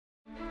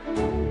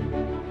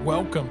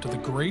Welcome to the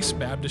Grace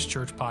Baptist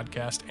Church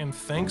podcast, and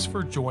thanks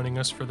for joining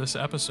us for this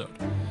episode.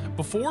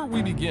 Before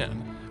we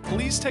begin,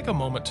 please take a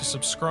moment to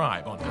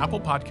subscribe on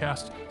Apple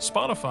Podcasts,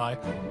 Spotify,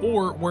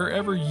 or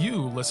wherever you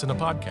listen to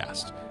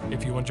podcasts.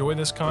 If you enjoy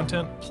this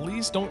content,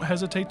 please don't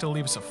hesitate to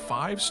leave us a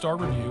 5-star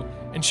review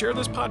and share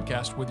this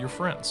podcast with your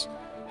friends.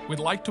 We'd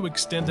like to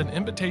extend an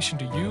invitation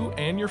to you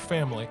and your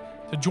family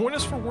to join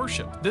us for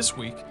worship this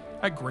week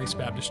at Grace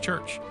Baptist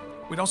Church.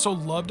 We'd also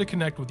love to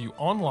connect with you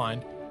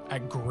online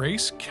at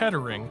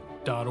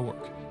gracekettering.org.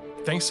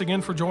 Thanks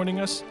again for joining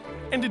us,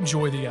 and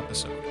enjoy the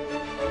episode.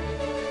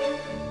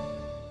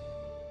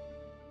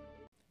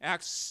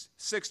 Acts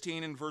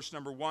 16 and verse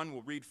number 1,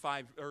 we'll read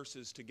 5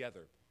 verses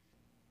together.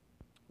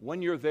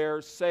 When you're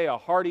there, say a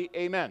hearty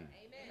amen.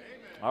 Amen.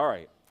 All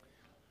right.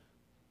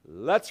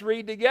 Let's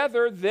read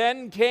together.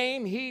 Then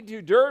came he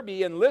to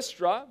Derbe and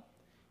Lystra,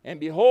 and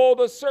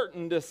behold, a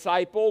certain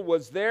disciple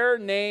was there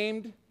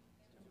named...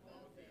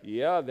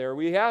 Yeah, there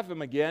we have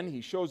him again. He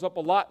shows up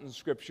a lot in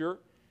Scripture.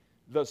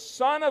 The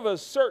son of a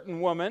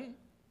certain woman,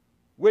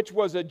 which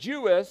was a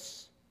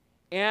Jewess,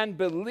 and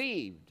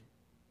believed.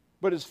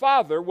 But his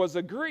father was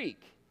a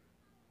Greek,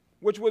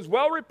 which was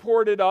well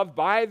reported of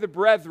by the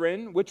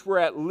brethren, which were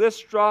at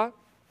Lystra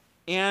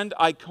and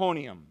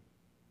Iconium.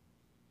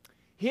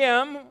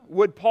 Him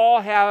would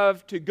Paul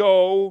have to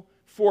go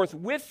forth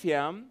with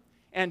him,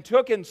 and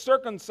took and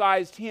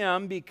circumcised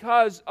him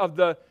because of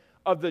the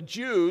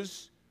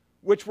Jews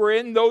which were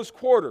in those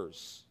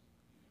quarters,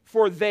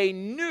 for they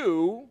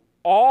knew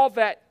all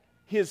that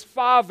his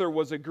father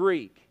was a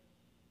Greek.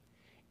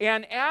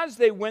 And as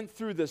they went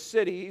through the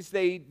cities,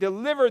 they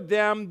delivered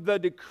them the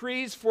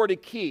decrees for to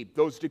keep,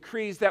 those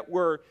decrees that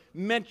were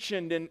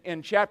mentioned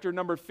in chapter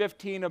number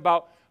 15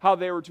 about how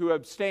they were to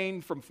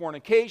abstain from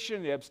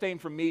fornication, they abstain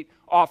from meat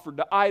offered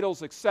to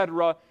idols,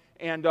 etc.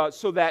 And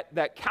so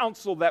that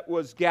council that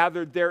was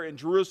gathered there in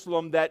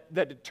Jerusalem that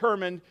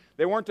determined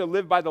they weren't to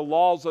live by the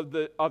laws of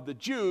the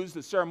Jews,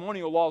 the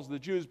ceremonial laws of the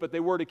Jews, but they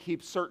were to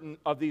keep certain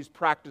of these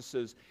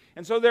practices.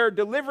 And so they're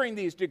delivering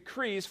these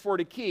decrees for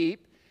to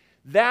keep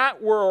that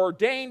were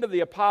ordained of the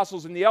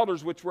apostles and the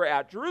elders which were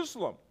at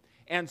Jerusalem.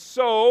 And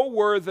so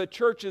were the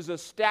churches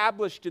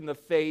established in the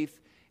faith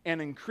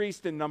and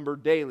increased in number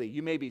daily.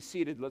 You may be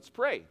seated. Let's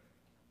pray.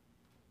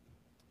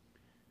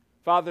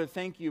 Father,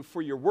 thank you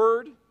for your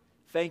word.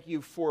 Thank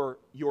you for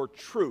your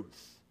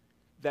truth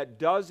that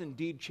does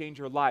indeed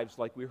change our lives,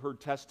 like we heard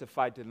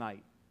testified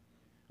tonight.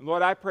 And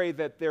Lord, I pray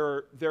that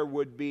there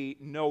would be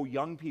no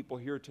young people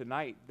here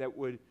tonight that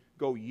would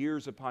go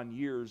years upon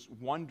years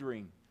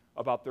wondering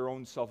about their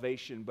own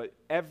salvation, but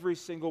every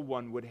single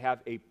one would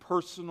have a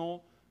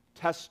personal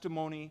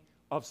testimony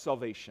of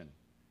salvation.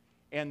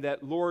 And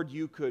that, Lord,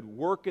 you could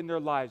work in their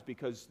lives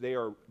because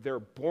they're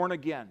born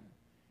again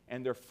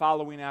and they're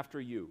following after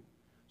you.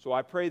 So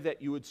I pray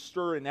that you would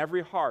stir in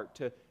every heart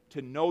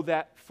to know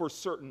that for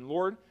certain.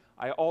 Lord,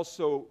 I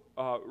also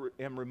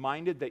am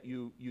reminded that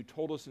you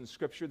told us in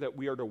Scripture that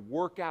we are to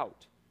work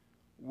out,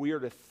 we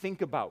are to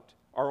think about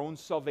our own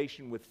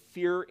salvation with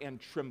fear and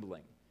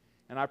trembling.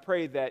 And I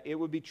pray that it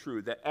would be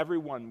true, that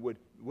everyone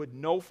would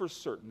know for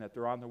certain that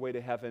they're on their way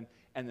to heaven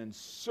and then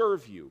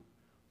serve you,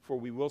 for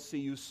we will see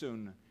you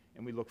soon,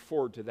 and we look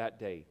forward to that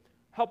day.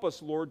 Help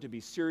us, Lord, to be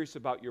serious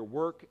about your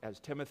work as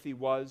Timothy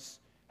was.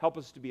 Help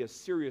us to be a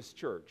serious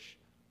church.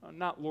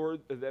 Not,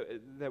 Lord,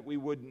 that we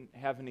wouldn't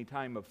have any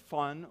time of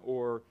fun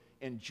or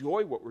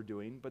enjoy what we're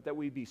doing, but that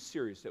we be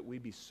serious, that we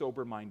be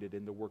sober-minded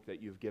in the work that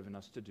you've given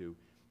us to do.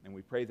 And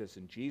we pray this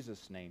in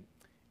Jesus' name.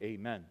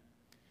 Amen.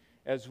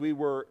 As we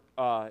were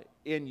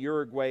in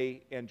Uruguay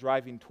and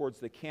driving towards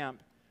the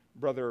camp,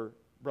 Brother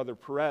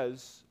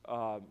Perez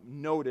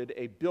noted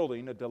a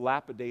building, a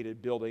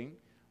dilapidated building,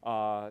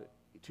 to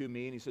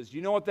me, and he says, "Do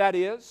you know what that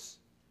is?"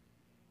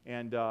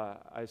 And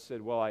I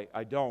said, "Well,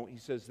 I don't." He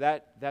says,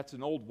 that's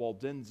an old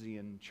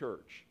Waldensian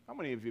church. How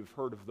many of you have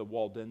heard of the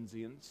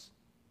Waldensians?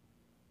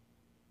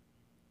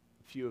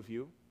 A few of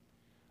you.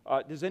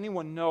 Does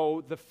anyone know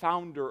the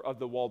founder of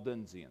the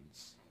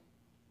Waldensians?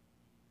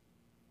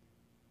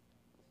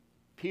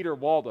 Peter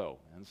Waldo.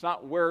 And it's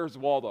not Where's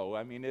Waldo.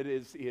 I mean,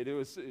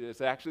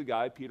 it's actually a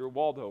guy, Peter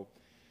Waldo.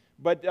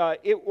 But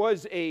it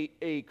was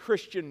a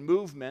Christian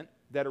movement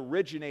that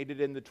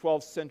originated in the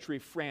 12th century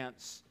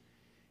France.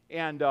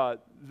 And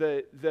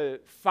the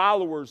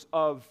followers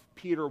of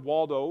Peter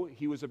Waldo,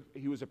 he was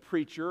a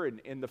preacher,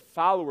 and the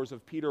followers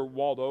of Peter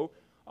Waldo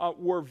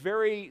were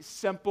very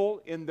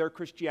simple in their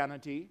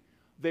Christianity.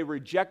 They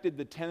rejected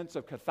the tenets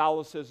of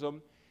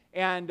Catholicism,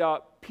 and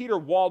Peter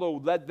Waldo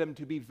led them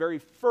to be very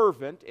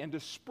fervent and to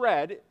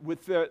spread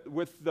with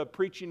the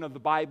preaching of the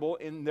Bible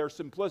in their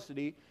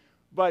simplicity.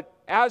 But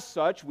as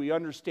such, we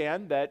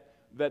understand that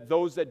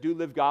those that do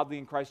live godly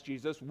in Christ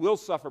Jesus will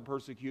suffer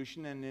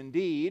persecution, and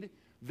indeed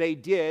they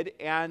did,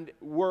 and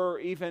were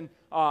even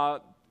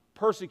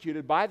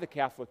persecuted by the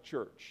Catholic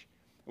Church.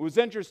 It was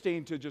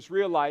interesting to just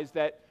realize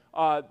that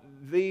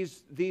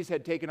these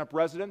had taken up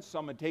residence.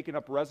 Some had taken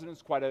up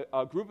residence. Quite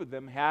a group of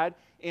them had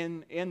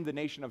in the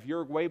nation of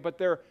Uruguay. But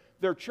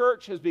their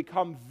church has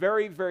become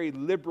very, very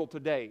liberal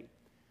today.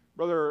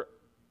 Brother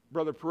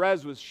Brother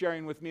Perez was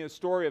sharing with me a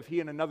story of he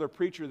and another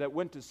preacher that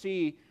went to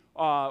see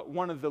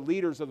one of the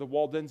leaders of the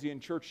Waldensian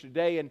church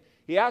today, and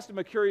he asked him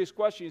a curious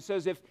question. He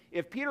says,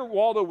 if Peter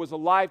Waldo was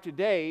alive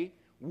today,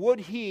 would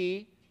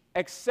he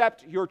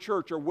accept your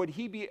church, or would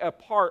he be a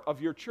part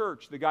of your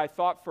church? The guy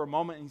thought for a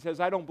moment, and he says,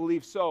 I don't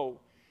believe so.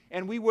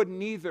 And we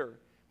wouldn't either.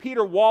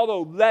 Peter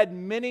Waldo led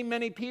many,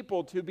 many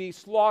people to be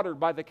slaughtered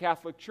by the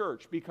Catholic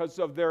Church because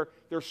of their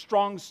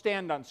strong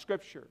stand on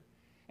Scripture.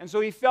 And so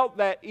he felt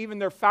that even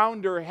their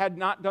founder had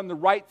not done the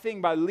right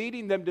thing by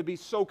leading them to be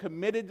so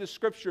committed to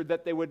Scripture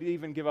that they would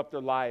even give up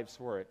their lives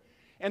for it.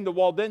 And the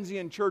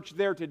Waldensian church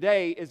there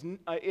today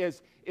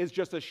is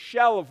just a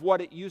shell of what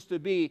it used to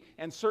be,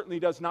 and certainly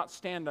does not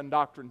stand on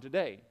doctrine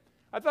today.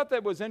 I thought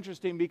that was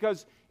interesting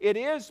because it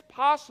is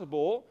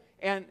possible,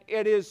 and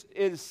it is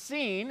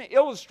seen,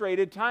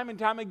 illustrated time and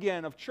time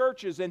again, of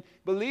churches and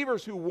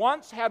believers who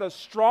once had a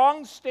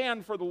strong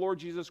stand for the Lord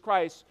Jesus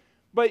Christ,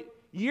 but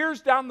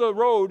years down the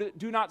road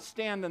do not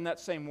stand in that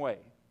same way.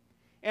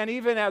 And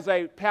even as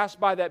I passed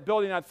by that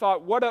building, I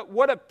thought, what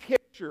a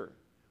picture.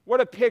 What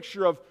a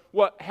picture of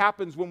what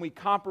happens when we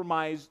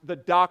compromise the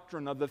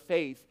doctrine of the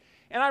faith.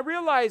 And I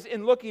realized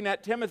in looking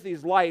at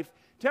Timothy's life,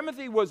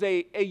 Timothy was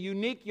a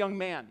unique young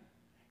man.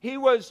 He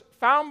was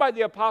found by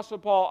the Apostle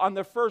Paul on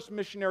the first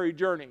missionary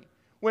journey.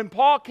 When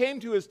Paul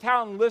came to his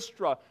town,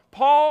 Lystra,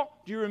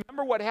 Paul, do you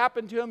remember what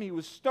happened to him? He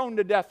was stoned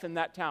to death in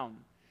that town.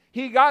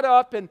 He got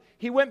up and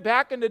he went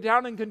back into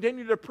town and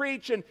continued to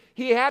preach, and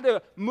he had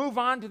to move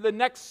on to the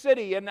next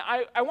city. And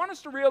I want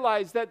us to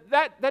realize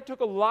that took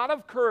a lot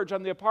of courage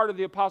on the part of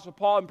the Apostle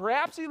Paul, and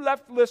perhaps he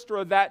left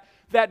Lystra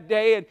that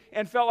day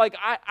and felt like,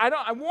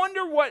 I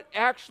wonder what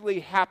actually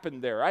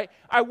happened there.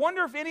 I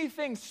wonder if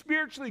anything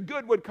spiritually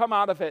good would come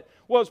out of it.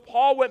 Well, as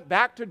Paul went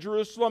back to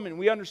Jerusalem, and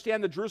we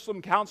understand the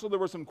Jerusalem Council, there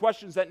were some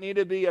questions that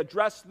needed to be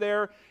addressed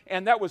there,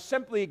 and that was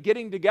simply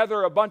getting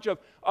together a bunch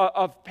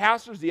of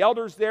pastors, the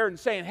elders there, and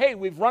saying, hey,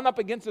 we've run up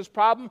against this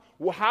problem.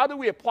 Well, how do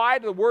we apply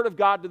the Word of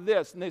God to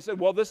this? And they said,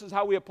 well, this is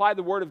how we apply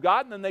the Word of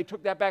God. And then they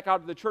took that back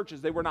out to the churches.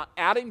 They were not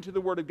adding to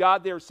the Word of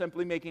God. They were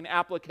simply making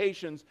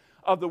applications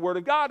of the Word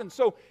of God. And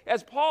so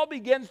as Paul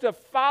begins to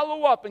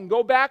follow up and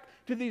go back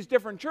to these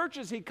different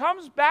churches, he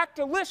comes back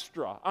to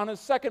Lystra on his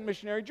second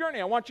missionary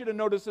journey. I want you to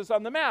notice this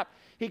on the map.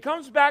 He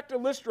comes back to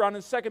Lystra on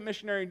his second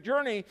missionary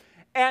journey,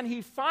 and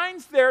he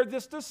finds there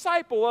this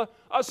disciple,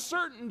 a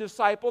certain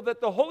disciple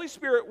that the Holy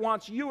Spirit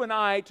wants you and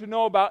I to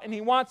know about, and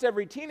he wants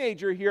every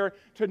teenager here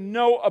to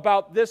know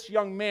about this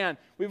young man.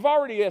 We've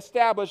already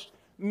established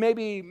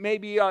maybe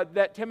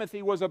that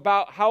Timothy was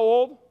about how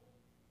old?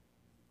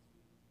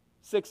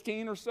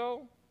 16 or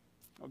so,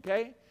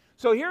 okay?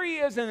 So here he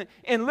is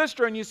in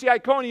Lystra, and you see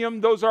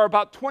Iconium, those are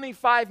about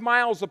 25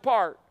 miles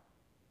apart.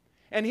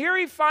 And here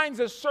he finds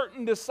a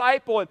certain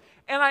disciple,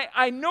 and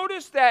I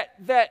noticed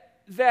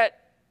that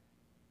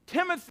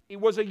Timothy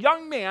was a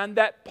young man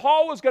that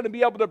Paul was going to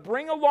be able to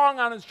bring along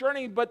on his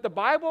journey, but the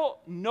Bible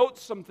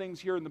notes some things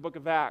here in the book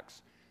of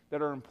Acts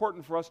that are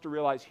important for us to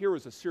realize. Here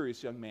was a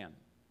serious young man.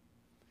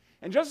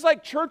 And just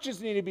like churches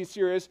need to be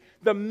serious,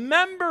 the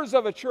members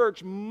of a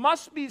church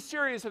must be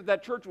serious if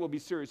that church will be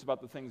serious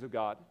about the things of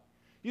God.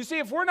 You see,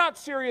 if we're not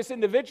serious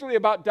individually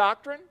about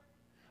doctrine,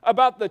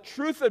 about the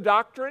truth of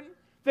doctrine,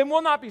 then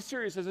we'll not be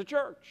serious as a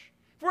church.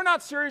 If we're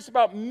not serious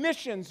about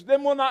missions,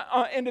 then we'll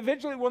not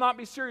individually will not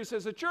be serious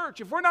as a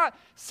church. If we're not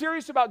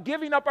serious about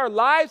giving up our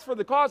lives for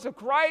the cause of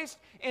Christ,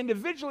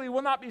 individually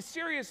we'll not be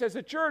serious as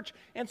a church.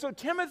 And so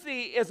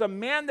Timothy is a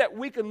man that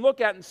we can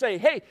look at and say,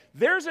 hey,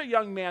 there's a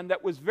young man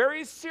that was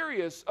very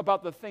serious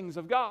about the things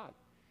of God.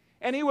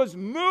 And he was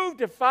moved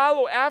to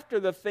follow after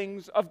the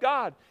things of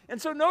God.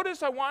 And so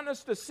notice, I want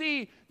us to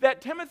see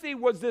that Timothy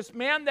was this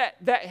man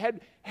that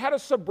had a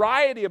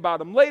sobriety about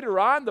him. Later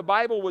on, the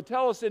Bible would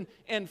tell us in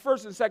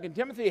 1st and 2nd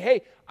Timothy,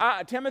 hey,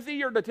 Timothy,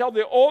 you're to tell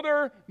the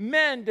older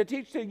men to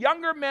teach the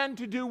younger men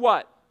to do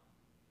what?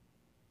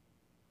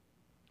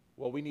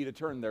 Well, we need to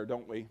turn there,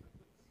 don't we?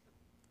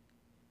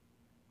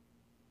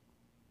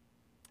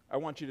 I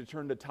want you to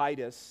turn to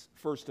Titus,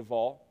 first of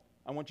all.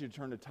 I want you to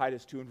turn to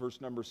Titus 2 and verse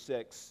number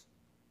 6.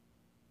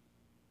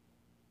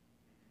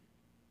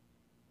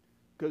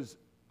 Because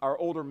our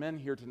older men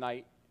here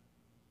tonight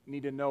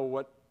need to know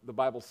what the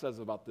Bible says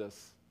about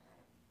this.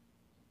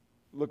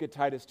 Look at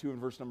Titus 2 and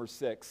verse number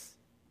 6.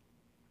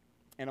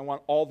 And I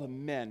want all the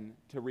men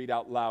to read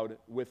out loud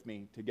with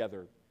me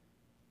together.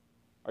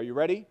 Are you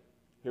ready?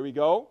 Here we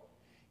go.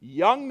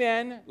 Young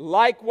men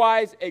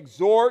likewise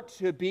exhort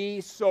to be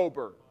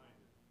sober.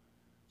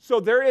 So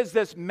there is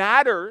this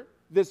matter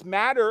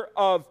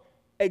of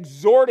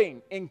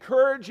exhorting,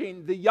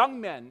 encouraging the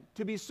young men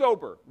to be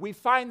sober. We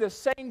find the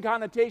same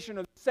connotation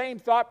or the same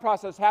thought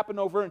process happen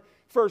over in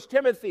 1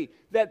 Timothy,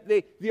 that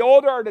the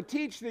older are to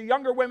teach the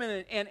younger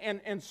women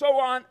and so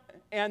on,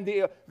 and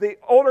the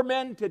older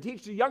men to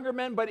teach the younger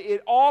men, but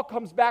it all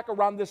comes back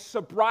around this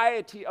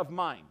sobriety of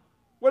mind.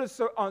 What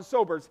is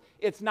sober?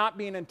 It's not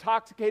being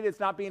intoxicated, it's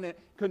not being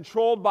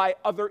controlled by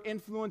other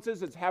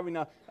influences, it's having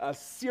a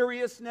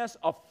seriousness,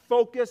 a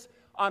focus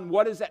on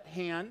what is at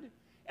hand.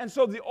 And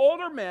so the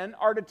older men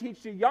are to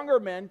teach the younger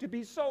men to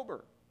be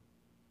sober.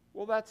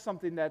 Well, that's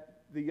something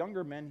that the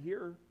younger men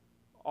here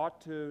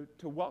ought to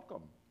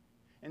welcome.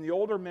 And the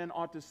older men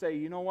ought to say,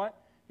 you know what?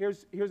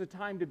 Here's a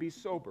time to be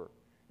sober.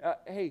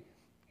 Hey,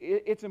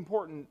 it's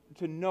important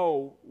to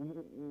know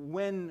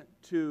when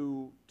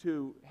to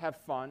have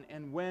fun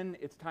and when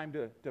it's time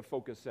to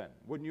focus in.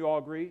 Wouldn't you all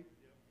agree? Yep.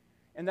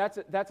 And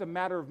that's a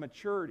matter of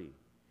maturity.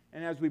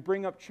 And as we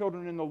bring up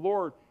children in the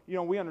Lord, you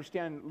know, we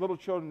understand little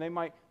children, they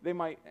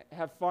might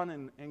have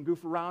fun and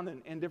goof around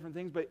and different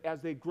things, but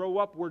as they grow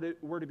up,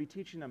 we're to be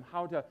teaching them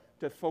how to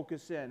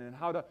focus in and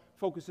how to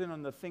focus in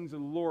on the things of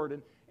the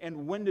Lord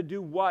and when to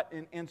do what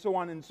and so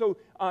on. And so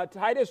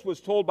Titus was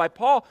told by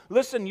Paul,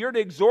 listen, you're to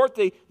exhort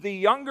the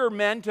younger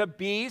men to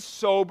be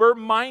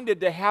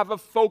sober-minded, to have a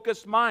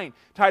focused mind.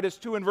 Titus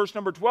 2 and verse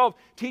number 12,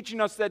 teaching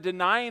us that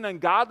denying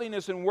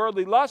ungodliness and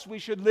worldly lust, we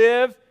should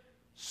live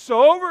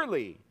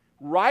soberly,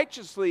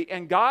 righteously,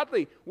 and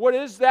godly. What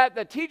is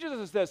that teaches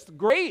us this?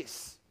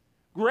 Grace.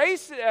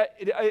 Grace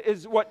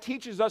is what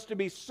teaches us to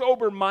be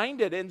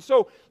sober-minded. And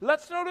so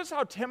let's notice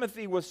how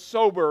Timothy was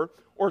sober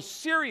or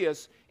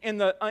serious in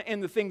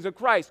the things of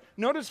Christ.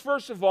 Notice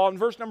first of all in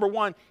verse number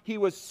 1, he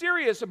was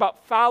serious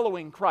about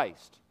following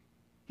Christ.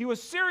 He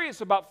was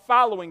serious about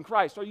following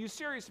Christ. Are you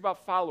serious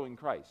about following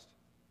Christ?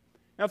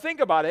 Now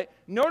think about it.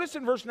 Notice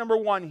in verse number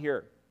 1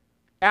 here.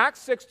 Acts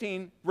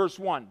 16 verse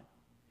 1.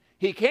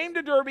 He came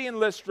to Derbe and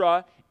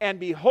Lystra, and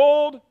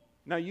behold,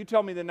 now you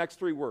tell me the next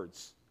three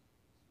words.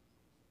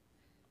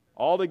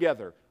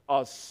 Altogether,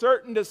 a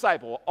certain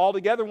disciple.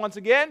 Altogether, once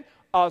again,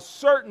 a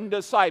certain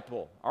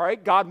disciple. All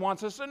right, God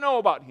wants us to know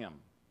about him.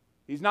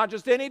 He's not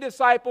just any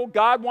disciple.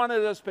 God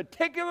wanted us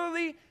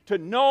particularly to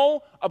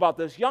know about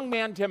this young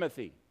man,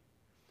 Timothy.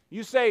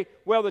 You say,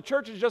 well, the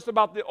church is just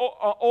about the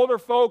older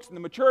folks and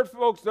the mature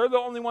folks. They're the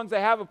only ones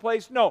that have a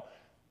place. No,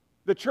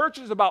 the church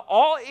is about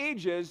all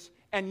ages.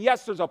 And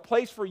yes, there's a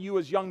place for you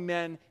as young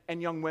men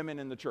and young women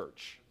in the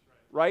church,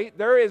 right?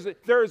 There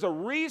is a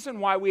reason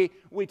why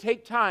we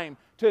take time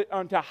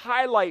to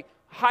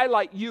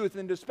highlight youth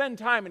and to spend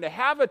time and to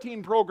have a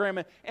teen program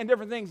and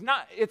different things.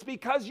 It's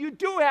because you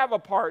do have a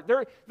part.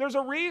 There's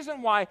a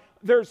reason why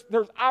there's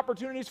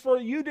opportunities for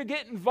you to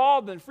get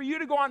involved and for you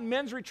to go on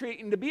men's retreat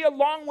and to be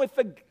along with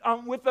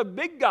the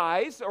big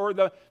guys or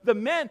the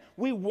men.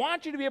 We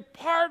want you to be a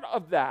part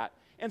of that.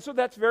 And so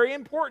that's very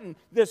important.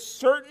 This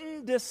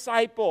certain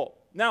disciple.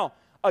 Now,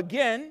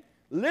 again,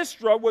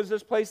 Lystra was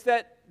this place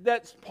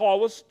that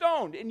Paul was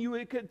stoned. And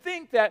you could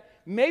think that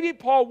maybe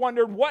Paul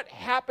wondered what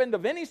happened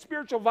of any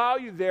spiritual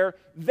value there.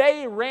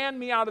 They ran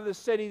me out of the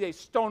city. They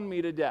stoned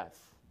me to death.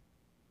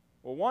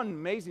 Well, one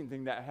amazing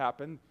thing that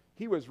happened,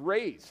 he was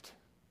raised.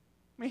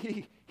 I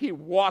mean, he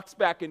walks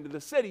back into the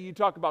city. You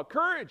talk about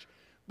courage.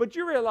 But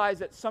you realize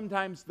that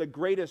sometimes the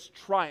greatest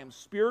triumphs,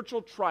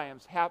 spiritual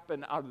triumphs,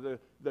 happen out of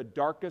the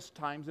darkest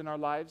times in our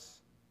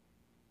lives,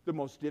 the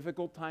most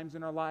difficult times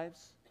in our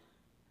lives.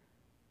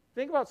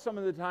 Think about some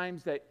of the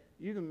times that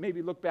you can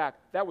maybe look back.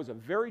 That was a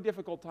very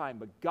difficult time,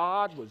 but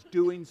God was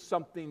doing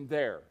something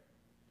there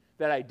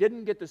that I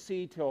didn't get to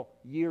see till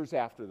years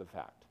after the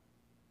fact.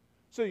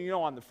 So, you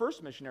know, on the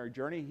first missionary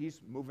journey,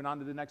 he's moving on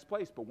to the next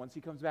place. But once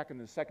he comes back in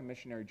the second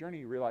missionary journey,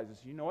 he realizes,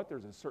 you know what,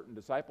 there's a certain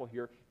disciple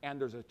here, and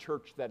there's a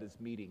church that is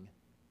meeting.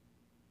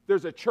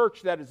 There's a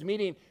church that is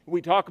meeting.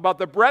 We talk about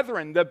the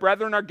brethren. The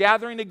brethren are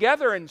gathering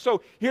together. And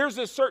so here's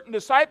a certain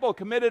disciple,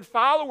 committed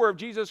follower of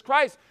Jesus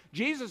Christ.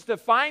 Jesus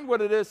defined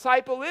what a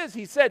disciple is.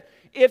 He said,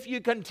 if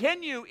you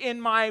continue in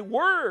my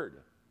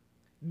word,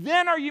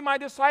 then are you my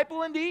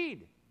disciple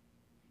indeed.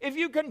 If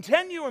you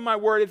continue in my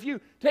word, if you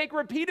take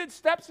repeated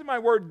steps in my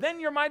word, then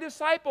you're my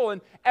disciple.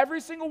 And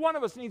every single one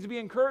of us needs to be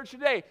encouraged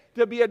today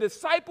to be a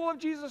disciple of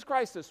Jesus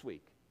Christ this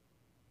week.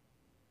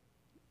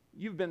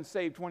 You've been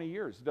saved 20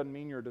 years. It doesn't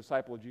mean you're a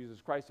disciple of Jesus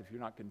Christ if you're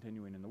not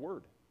continuing in the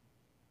word.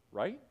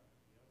 Right?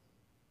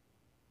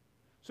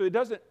 So it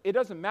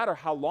doesn't matter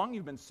how long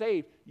you've been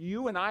saved.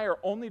 You and I are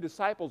only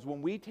disciples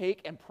when we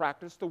take and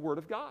practice the word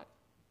of God.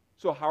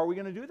 So how are we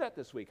going to do that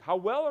this week? How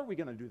well are we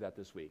going to do that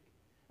this week?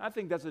 I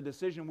think that's a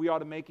decision we ought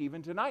to make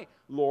even tonight.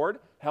 Lord,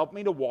 help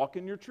me to walk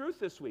in your truth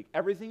this week.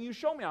 Everything you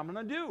show me, I'm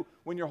going to do.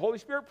 When your Holy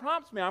Spirit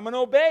prompts me, I'm going to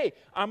obey.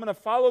 I'm going to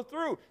follow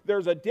through.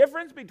 There's a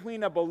difference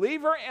between a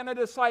believer and a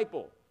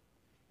disciple.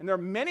 And there are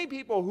many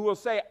people who will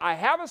say, I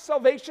have a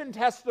salvation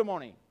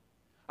testimony.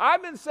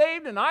 I've been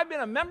saved and I've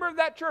been a member of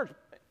that church.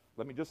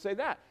 Let me just say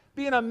that.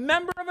 Being a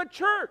member of a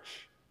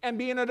church and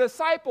being a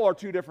disciple are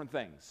two different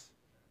things.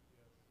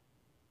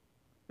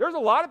 There's a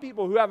lot of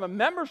people who have a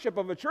membership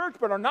of a church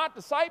but are not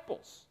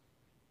disciples.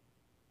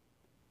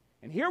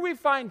 And here we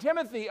find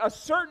Timothy, a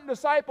certain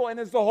disciple, and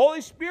it's the Holy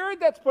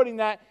Spirit that's putting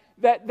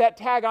that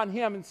tag on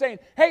him and saying,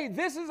 hey,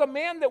 this is a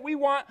man that we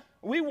want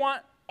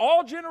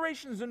all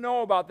generations to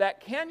know about that.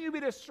 Can you be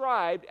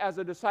described as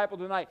a disciple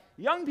tonight?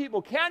 Young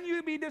people, can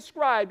you be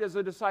described as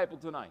a disciple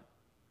tonight?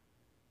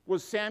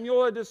 Was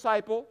Samuel a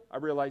disciple? I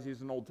realize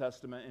he's an Old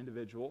Testament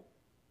individual.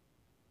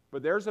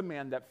 But there's a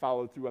man that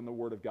followed through on the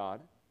Word of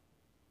God.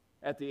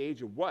 At the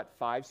age of what?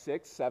 5,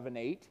 6, 7,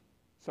 8?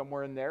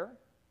 Somewhere in there?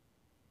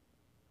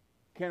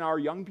 Can our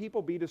young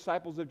people be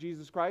disciples of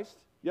Jesus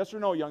Christ? Yes or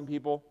no, young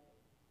people?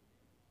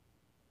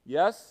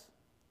 Yes?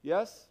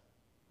 Yes?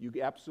 You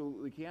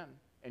absolutely can.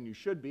 And you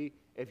should be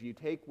if you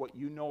take what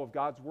you know of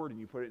God's Word and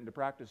you put it into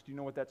practice. Do you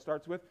know what that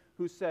starts with?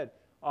 Who said,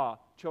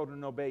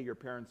 children, obey your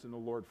parents in the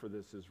Lord, for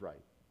this is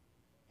right?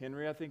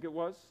 Henry, I think it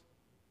was.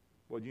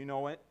 Well, do you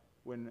know it?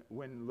 When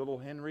little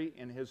Henry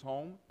in his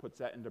home puts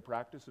that into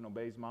practice and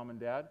obeys mom and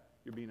dad,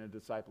 you're being a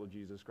disciple of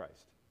Jesus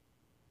Christ.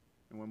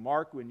 And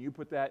when you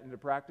put that into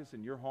practice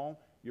in your home,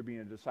 you're being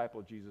a disciple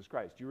of Jesus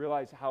Christ. Do you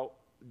realize how,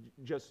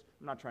 I'm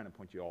not trying to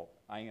point you all,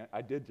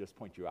 I did just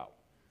point you out.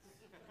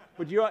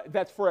 But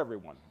that's for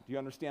everyone. Do you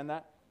understand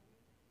that?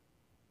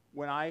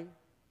 When I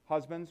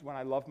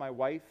love my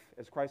wife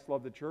as Christ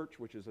loved the church,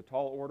 which is a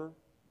tall order,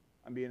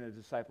 I'm being a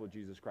disciple of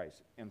Jesus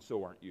Christ. And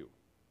so aren't you,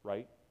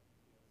 right?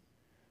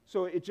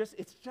 So it's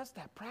just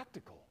that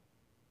practical.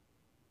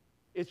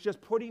 It's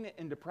just putting it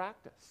into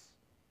practice.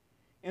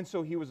 And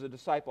so he was a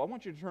disciple. I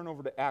want you to turn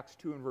over to Acts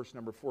 2 and verse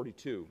number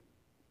 42.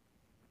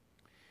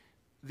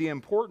 The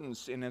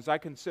importance, and as I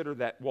consider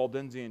that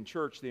Waldensian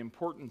church, the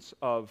importance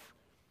of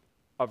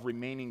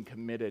remaining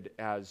committed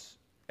as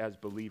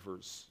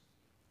believers.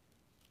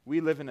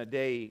 We live in a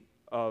day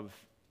of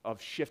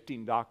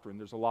shifting doctrine.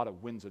 There's a lot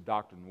of winds of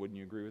doctrine, wouldn't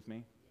you agree with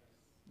me?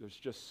 There's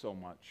just so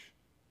much.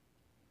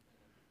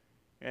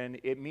 And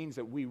it means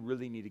that we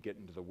really need to get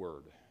into the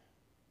Word.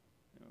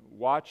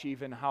 Watch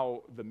even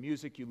how the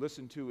music you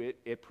listen to,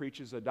 it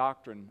preaches a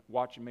doctrine.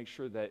 Watch and make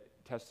sure that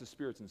test the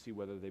spirits and see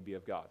whether they be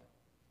of God.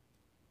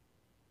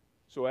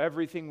 So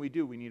everything we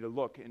do, we need to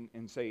look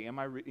and say, am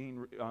I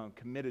being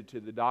committed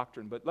to the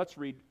doctrine? But let's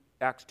read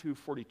Acts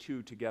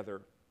 2:42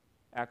 together.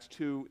 Acts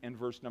 2 and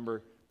verse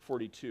number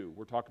 42.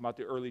 We're talking about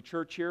the early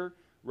church here.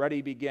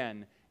 Ready,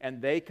 begin.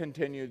 And they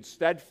continued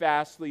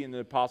steadfastly in the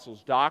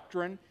apostles'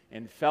 doctrine,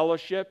 in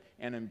fellowship,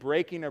 and in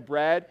breaking of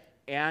bread,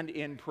 and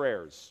in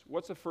prayers.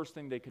 What's the first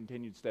thing they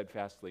continued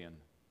steadfastly in?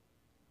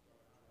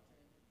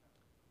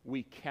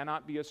 We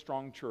cannot be a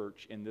strong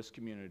church in this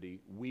community.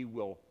 We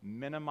will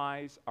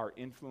minimize our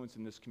influence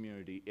in this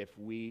community if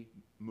we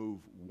move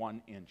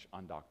 1 inch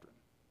on doctrine.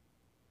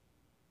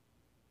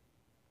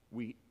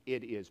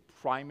 It is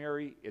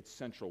primary, it's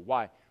central.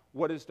 Why?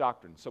 What is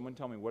doctrine? Someone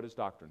tell me, what is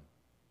doctrine?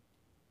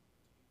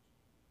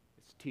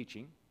 It's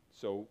teaching,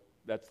 so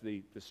that's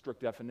the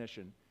strict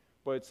definition.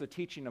 But it's the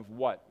teaching of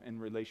what in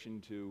relation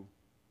to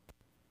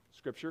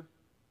Scripture?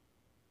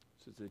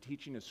 So it's the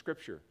teaching of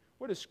Scripture.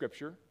 What is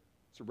Scripture?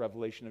 It's a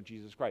revelation of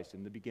Jesus Christ.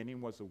 In the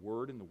beginning was the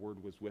Word, and the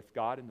Word was with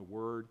God, and the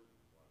Word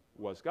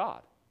was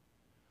God.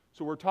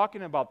 So we're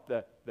talking about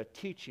the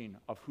teaching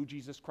of who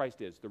Jesus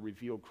Christ is, the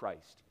revealed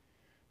Christ.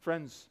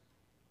 Friends,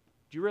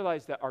 do you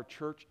realize that our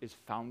church is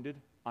founded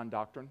on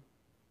doctrine?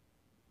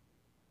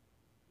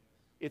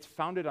 It's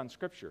founded on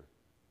Scripture.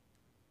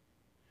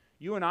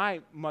 You and I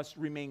must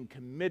remain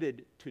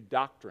committed to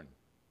doctrine.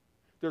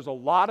 There's a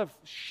lot of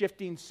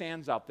shifting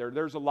sands out there.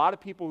 There's a lot of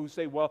people who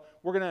say, well,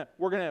 we're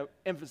gonna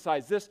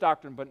emphasize this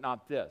doctrine, but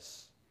not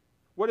this.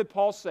 What did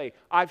Paul say?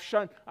 I've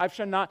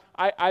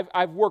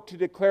worked to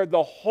declare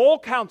the whole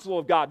counsel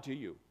of God to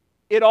you.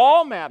 It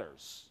all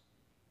matters.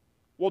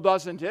 Well,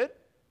 doesn't it?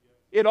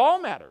 It all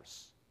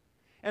matters.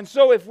 And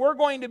so if we're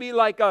going to be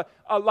like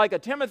a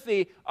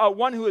Timothy,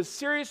 one who is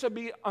serious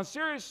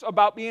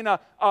about being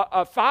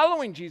a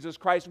following Jesus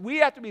Christ, we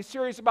have to be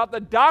serious about the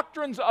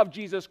doctrines of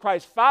Jesus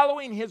Christ,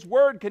 following His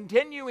Word,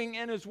 continuing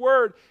in His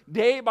Word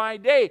day by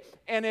day.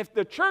 And if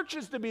the church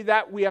is to be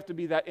that, we have to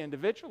be that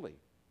individually.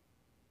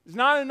 It's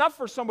not enough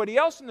for somebody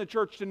else in the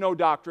church to know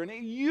doctrine.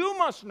 You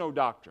must know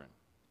doctrine.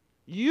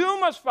 You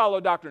must follow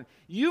doctrine.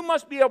 You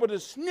must be able to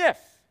sniff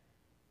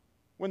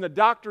when the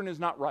doctrine is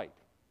not right.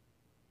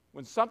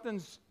 When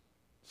something's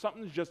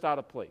just out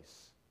of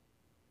place.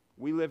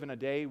 We live in a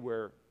day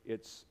where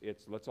it's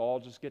let's all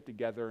just get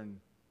together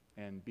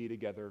and be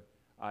together.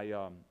 I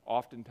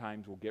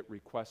oftentimes will get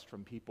requests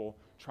from people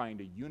trying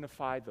to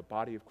unify the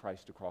body of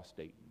Christ across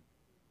Dayton.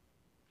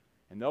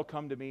 And they'll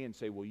come to me and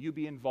say, will you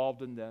be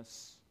involved in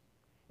this?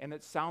 And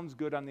it sounds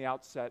good on the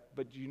outset,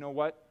 but you know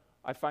what?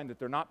 I find that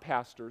they're not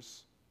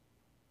pastors.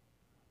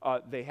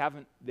 They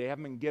haven't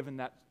been given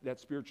that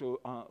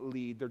spiritual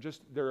lead.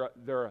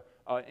 They're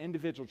an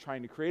individual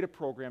trying to create a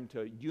program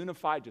to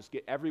unify, just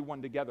get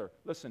everyone together.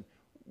 Listen,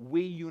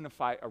 we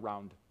unify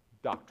around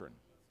doctrine.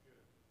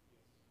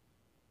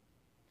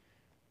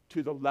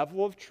 To the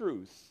level of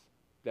truth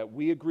that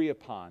we agree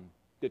upon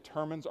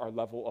determines our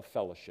level of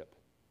fellowship.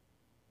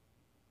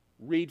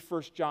 Read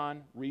 1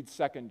 John, read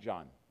 2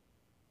 John.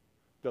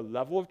 The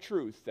level of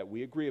truth that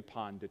we agree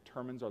upon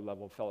determines our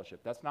level of fellowship.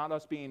 That's not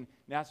us being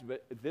nasty,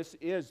 but this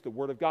is the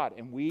Word of God,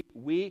 and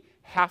we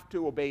have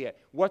to obey it.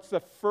 What's the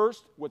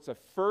first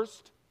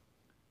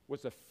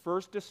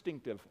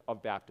distinctive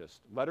of Baptist?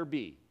 Letter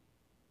B.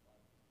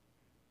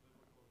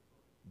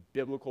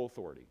 Biblical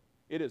authority.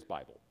 It is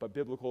Bible, but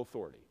biblical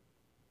authority.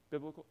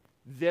 Biblical.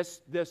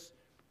 There's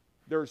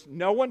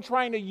no one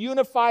trying to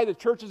unify the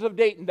churches of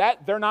Dayton.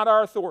 They're not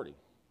our authority.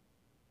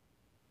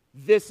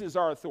 This is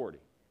our authority.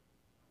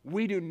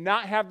 We do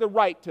not have the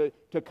right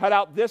to cut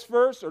out this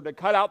verse or to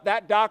cut out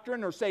that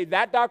doctrine or say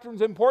that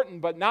doctrine's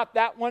important, but not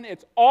that one.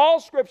 It's all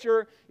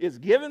Scripture is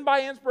given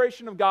by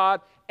inspiration of God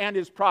and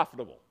is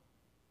profitable.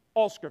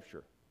 All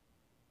Scripture.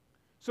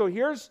 So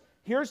here's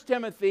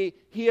Timothy.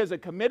 He is a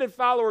committed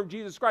follower of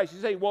Jesus Christ.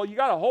 You say, well, you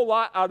got a whole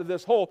lot out of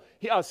this whole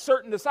a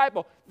certain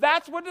disciple.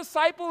 That's what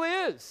disciple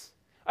is.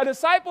 A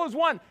disciple is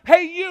one,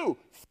 hey, you,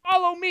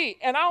 follow me,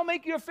 and I'll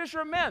make you a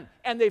fisher of men.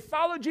 And they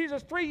followed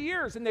Jesus 3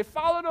 years, and they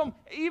followed him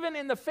even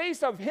in the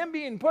face of him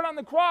being put on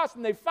the cross,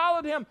 and they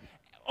followed him.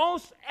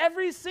 Almost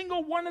every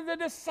single one of the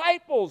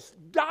disciples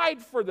died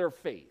for their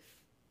faith.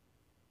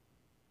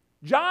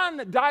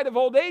 John died of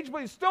old age,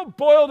 but he's still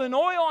boiled in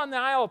oil on the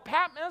Isle of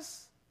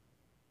Patmos.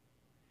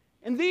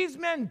 And these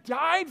men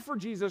died for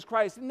Jesus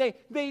Christ, and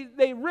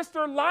they risked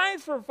their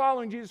lives for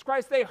following Jesus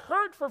Christ. They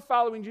hurt for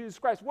following Jesus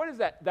Christ. What is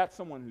that? That's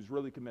someone who's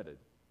really committed.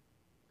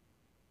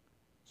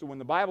 So when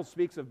the Bible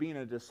speaks of being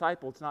a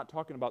disciple, it's not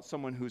talking about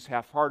someone who's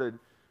half-hearted,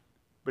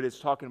 but it's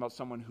talking about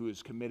someone who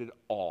is committed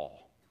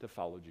all to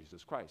follow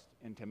Jesus Christ.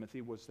 And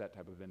Timothy was that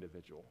type of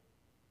individual.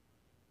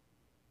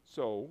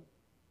 So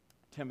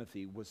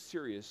Timothy was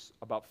serious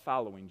about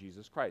following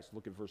Jesus Christ.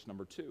 Look at verse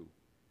number 2.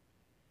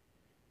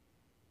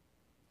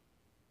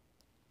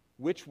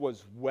 Which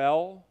was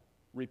well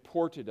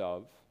reported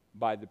of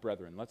by the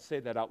brethren. Let's say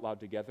that out loud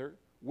together.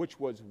 Which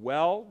was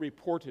well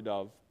reported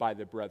of by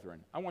the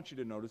brethren. I want you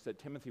to notice that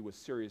Timothy was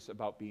serious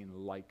about being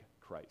like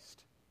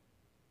Christ.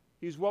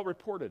 He's well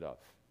reported of.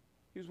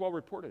 He was well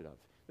reported of.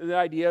 The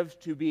idea of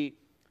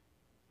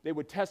they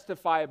would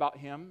testify about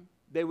him.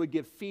 They would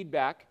give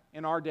feedback.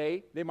 In our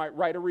day, they might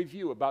write a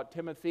review about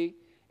Timothy,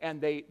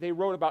 and they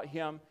wrote about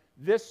him,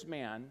 this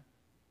man,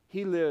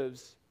 he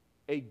lives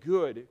a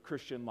good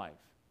Christian life.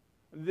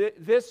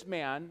 This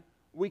man,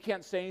 we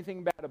can't say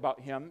anything bad about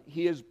him.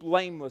 He is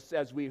blameless,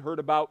 as we heard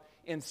about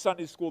in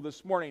Sunday school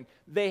this morning.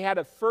 They had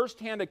a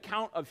first-hand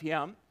account of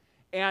him,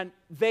 and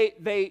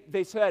they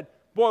said,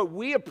 boy,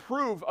 we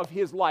approve of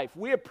his life.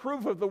 We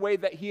approve of the way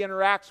that he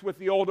interacts with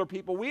the older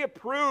people. We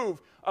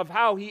approve of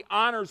how he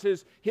honors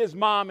his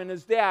mom and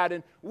his dad.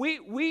 And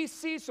we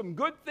see some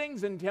good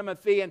things in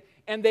Timothy,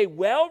 and they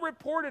well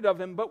reported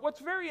of him. But what's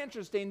very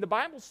interesting, the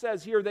Bible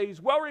says here that he's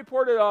well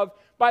reported of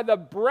by the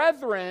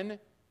brethren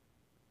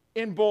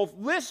in both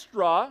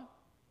Lystra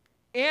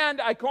and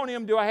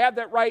Iconium. Do I have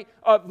that right?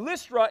 Of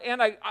Lystra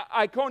and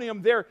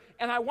Iconium there.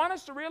 And I want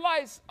us to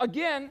realize,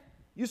 again,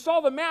 you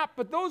saw the map,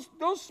 but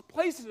those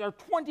places are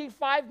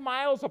 25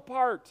 miles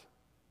apart.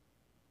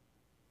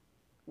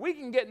 We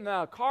can get in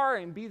a car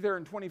and be there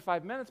in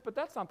 25 minutes, but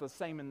that's not the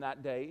same in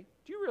that day.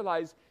 Do you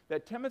realize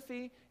that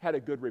Timothy had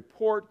a good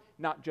report,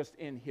 not just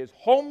in his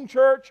home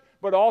church,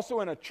 but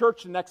also in a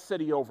church the next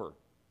city over?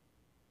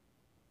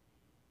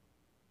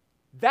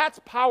 That's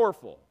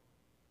powerful.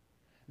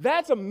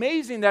 That's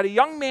amazing that a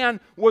young man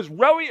was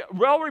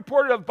well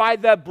reported of by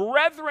the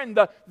brethren,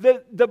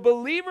 the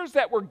believers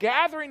that were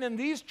gathering in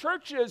these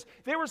churches.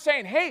 They were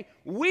saying, hey,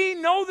 we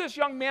know this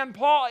young man,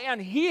 Paul,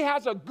 and he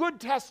has a good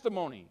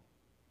testimony.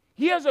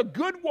 He has a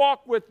good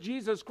walk with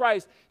Jesus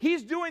Christ.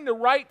 He's doing the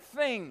right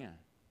thing.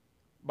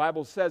 The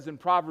Bible says in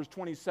Proverbs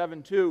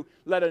 27:2,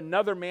 let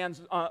another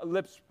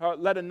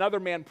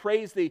man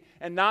praise thee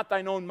and not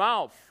thine own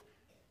mouth.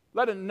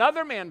 Let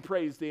another man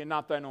praise thee and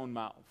not thine own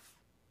mouth.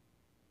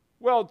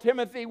 Well,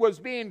 Timothy was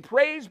being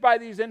praised by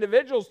these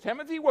individuals.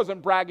 Timothy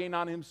wasn't bragging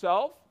on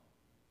himself.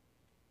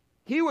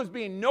 He was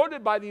being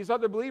noted by these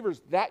other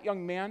believers. That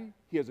young man,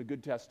 he has a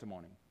good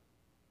testimony.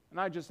 And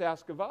I just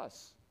ask of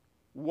us,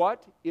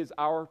 what is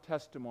our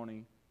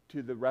testimony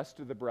to the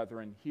rest of the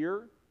brethren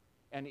here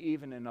and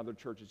even in other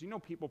churches? You know,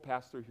 people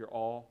pass through here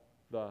all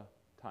the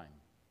time.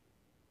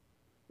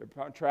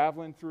 They're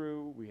traveling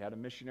through. We had a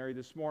missionary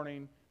this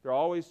morning. They're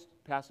always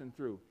passing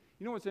through.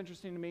 You know what's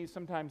interesting to me?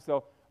 Sometimes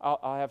I'll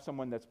have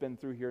someone that's been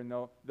through here, and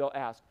they'll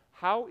ask,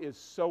 how is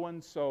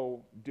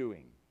so-and-so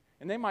doing?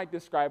 And they might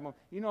describe them,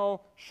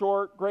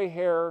 short, gray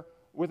hair,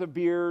 with a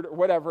beard, or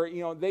whatever.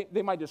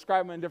 They might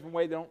describe them in a different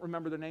way. They don't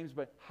remember their names,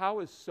 but how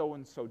is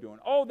so-and-so doing?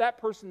 Oh, that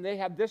person, they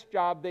had this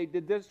job. They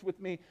did this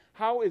with me.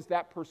 How is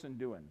that person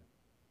doing?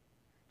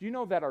 Do you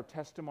know that our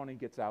testimony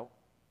gets out?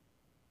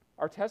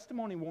 Our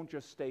testimony won't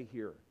just stay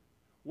here.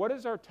 What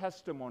is our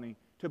testimony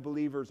to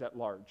believers at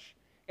large?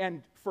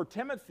 And for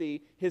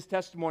Timothy, his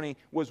testimony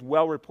was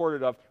well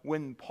reported of.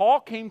 When Paul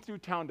came through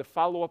town to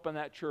follow up on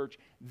that church,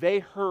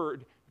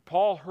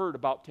 Paul heard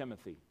about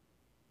Timothy.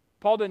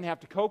 Paul didn't have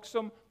to coax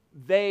them.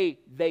 They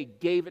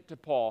gave it to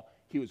Paul.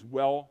 He was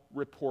well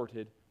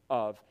reported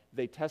of.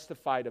 They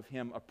testified of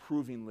him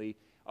approvingly,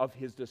 of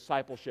his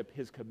discipleship,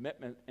 his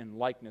commitment and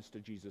likeness to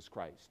Jesus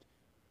Christ.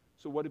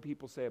 So what do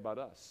people say about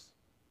us?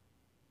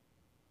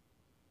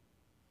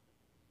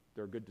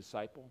 They're a good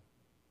disciple.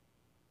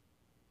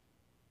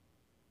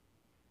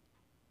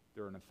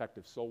 They're an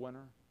effective soul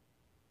winner,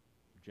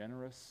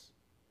 generous.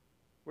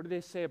 What do they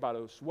say about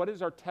us? What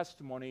is our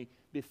testimony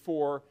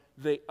before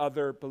the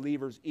other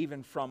believers,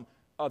 even from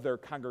other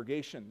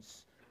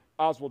congregations?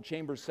 Oswald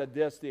Chambers said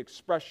this: the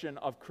expression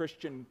of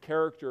Christian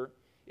character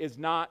is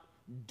not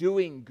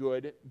doing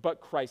good,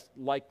 but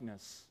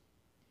Christ-likeness.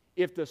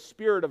 If the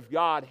Spirit of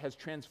God has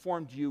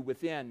transformed you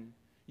within,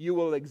 you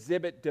will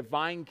exhibit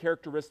divine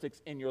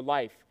characteristics in your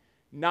life,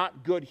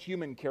 not good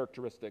human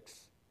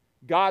characteristics.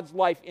 God's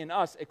life in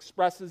us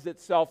expresses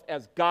itself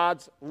as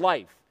God's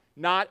life,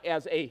 not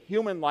as a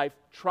human life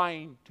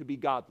trying to be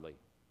godly.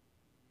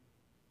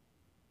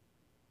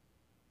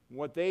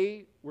 What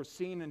they were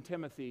seeing in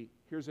Timothy,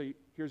 here's a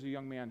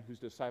young man whose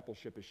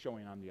discipleship is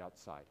showing on the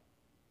outside.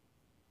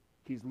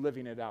 He's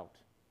living it out.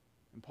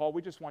 And Paul,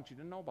 we just want you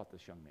to know about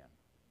this young man.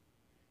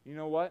 You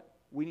know what?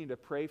 We need to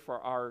pray for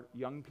our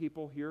young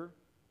people here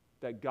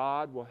that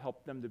God will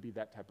help them to be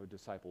that type of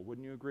disciple.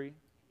 Wouldn't you agree? Yes.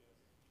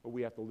 But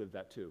we have to live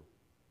that too,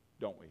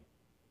 don't we? Yes.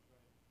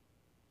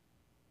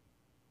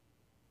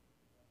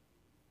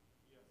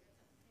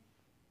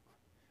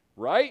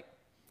 Right?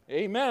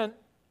 Amen.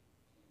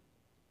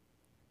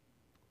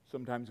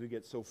 Sometimes we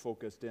get so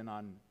focused in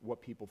on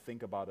what people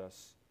think about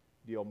us.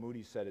 D.L.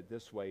 Moody said it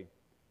this way: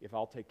 if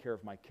I'll take care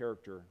of my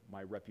character,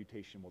 my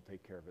reputation will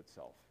take care of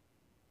itself.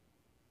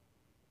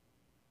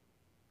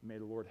 May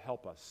the Lord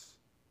help us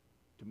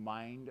to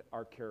mind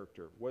our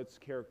character. What's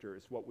character?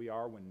 It's what we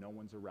are when no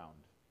one's around.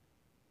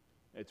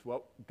 It's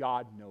what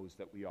God knows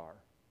that we are.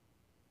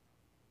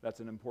 That's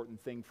an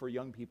important thing for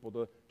young people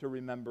to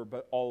remember,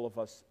 but all of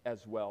us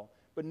as well.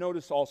 But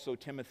notice also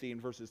Timothy in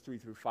verses 3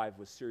 through 5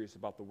 was serious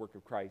about the work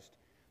of Christ.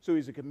 So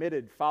he's a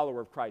committed follower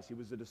of Christ. He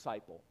was a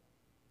disciple.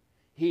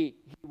 He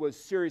was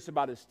serious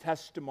about his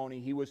testimony.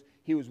 He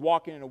was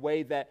walking in a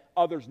way that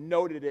others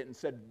noted it and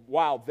said,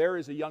 wow, there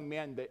is a young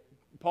man that,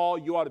 Paul,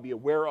 you ought to be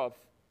aware of.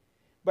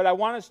 But I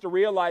want us to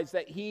realize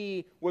that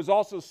he was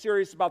also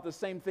serious about the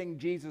same thing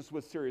Jesus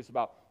was serious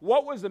about.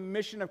 What was the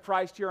mission of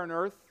Christ here on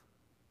earth?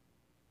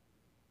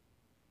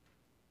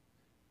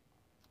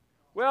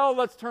 Well,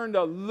 let's turn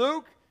to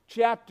Luke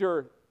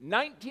chapter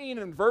 19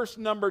 and verse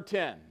number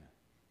 10.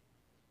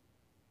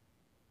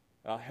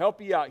 I'll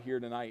help you out here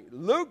tonight.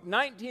 Luke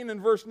 19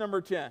 and verse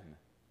number 10.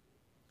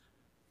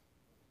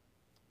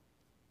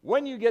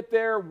 When you get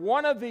there,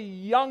 one of the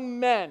young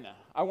men,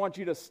 I want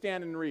you to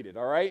stand and read it,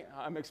 all right?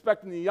 I'm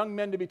expecting the young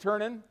men to be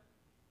turning.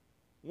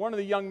 One of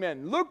the young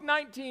men. Luke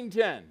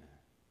 19:10.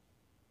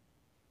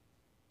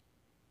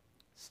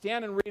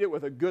 Stand and read it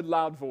with a good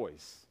loud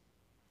voice.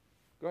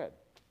 Go ahead.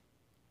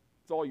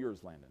 It's all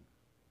yours, Landon.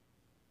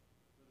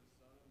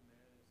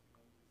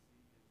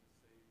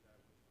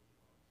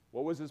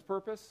 What was his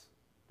purpose?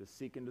 To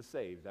seek and to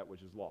save that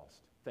which is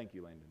lost. Thank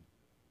you, Landon.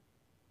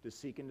 To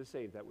seek and to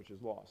save that which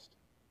is lost.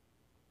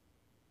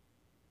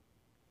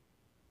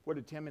 What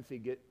did Timothy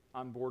get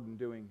on board in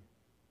doing?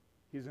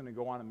 He's going to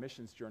go on a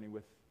missions journey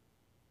with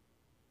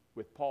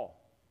Paul.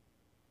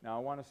 Now, I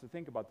want us to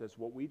think about this.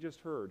 What we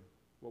just heard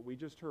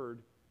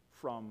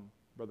from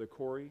Brother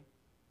Corey,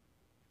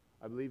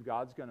 I believe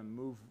God's going to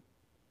move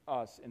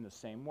us in the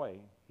same way.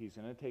 He's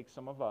going to take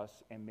some of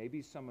us, and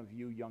maybe some of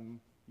you young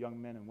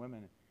men and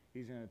women,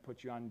 He's going to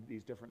put you on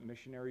these different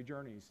missionary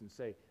journeys and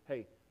say,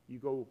 hey, you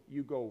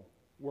go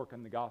work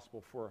on the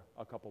gospel for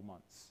a couple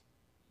months.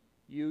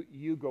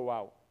 You go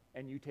out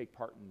and you take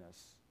part in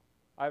this.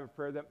 I have a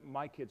prayer that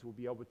my kids will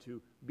be able to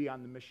be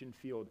on the mission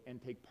field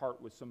and take part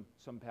with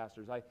some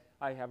pastors.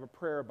 I have a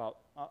prayer about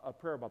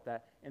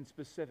that in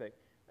specific.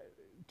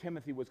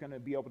 Timothy was going to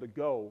be able to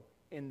go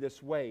in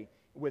this way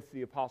with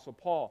the Apostle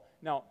Paul.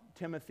 Now,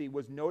 Timothy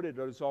was noted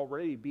as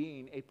already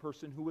being a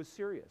person who was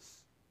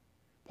serious.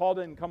 Paul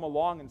didn't come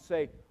along and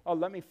say, oh,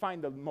 let me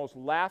find the most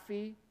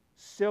laughy,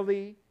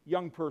 silly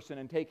young person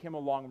and take him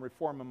along and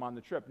reform him on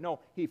the trip. No,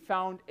 he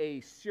found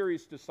a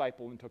serious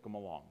disciple and took him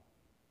along.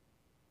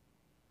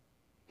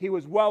 He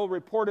was well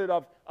reported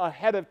of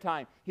ahead of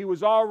time. He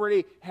was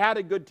already had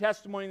a good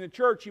testimony in the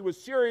church. He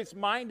was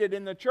serious-minded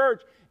in the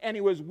church, and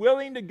he was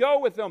willing to go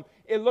with them.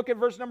 And look at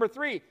verse number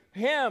 3.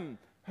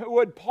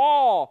 Would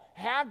Paul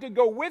have to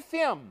go with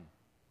him?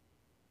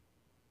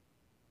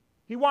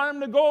 He wanted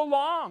him to go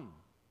along.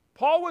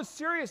 Paul was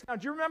serious. Now,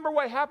 do you remember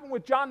what happened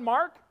with John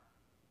Mark? Do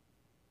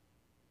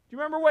you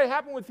remember what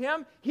happened with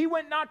him? He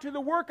went not to the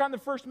work on the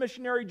first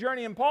missionary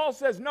journey, and Paul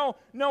says, no,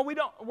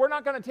 we're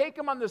not going to take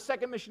him on the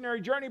second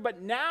missionary journey,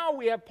 but now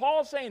we have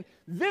Paul saying,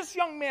 this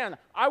young man,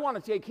 I want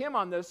to take him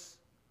on this.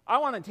 I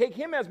want to take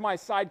him as my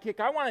sidekick.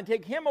 I want to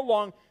take him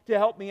along to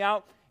help me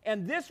out.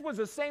 And this was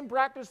the same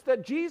practice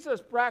that Jesus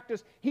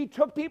practiced. He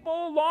took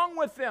people along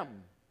with him.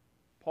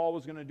 Paul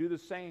was going to do the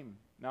same.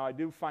 Now, I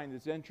do find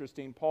this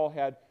interesting. Paul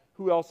had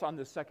who else on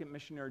the second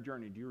missionary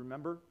journey? Do you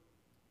remember?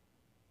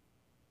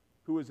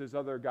 Who was his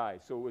other guy?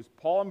 So it was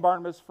Paul and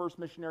Barnabas' first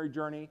missionary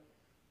journey,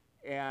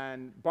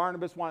 and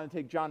Barnabas wanted to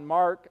take John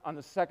Mark on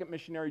the second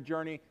missionary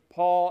journey.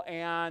 Paul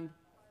and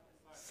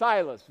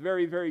Silas.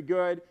 Very, very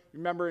good.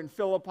 Remember in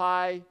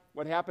Philippi,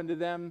 what happened to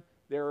them?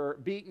 They were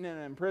beaten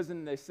and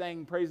imprisoned. They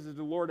sang praises to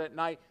the Lord at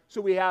night.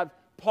 So we have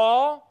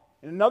Paul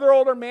and another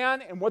older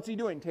man, and what's he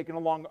doing? Taking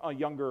along a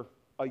younger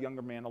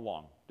man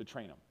along to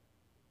train him.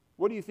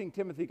 What do you think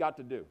Timothy got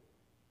to do?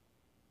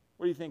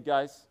 What do you think,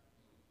 guys?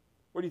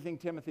 What do you think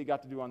Timothy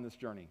got to do on this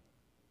journey?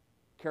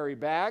 Carry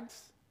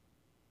bags?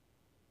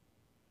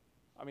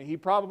 I mean, he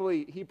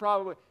probably,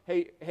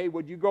 hey,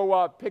 would you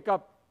go pick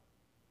up,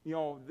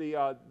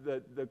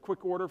 the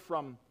quick order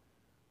from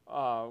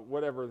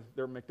whatever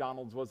their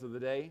McDonald's was of the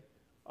day?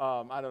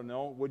 I don't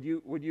know. Would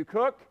you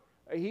cook?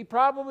 He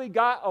probably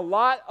got a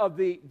lot of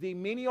the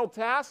menial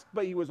tasks,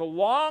 but he was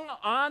along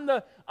on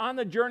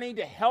the journey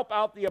to help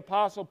out the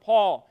Apostle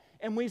Paul.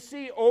 And we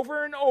see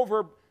over and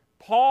over,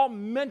 Paul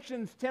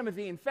mentions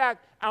Timothy. In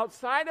fact,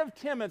 outside of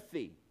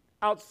Timothy,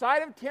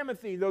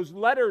 those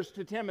letters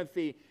to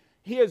Timothy,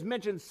 he is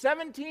mentioned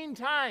 17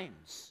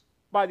 times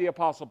by the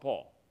Apostle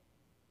Paul.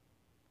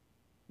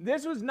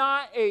 This was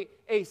not a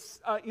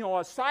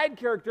side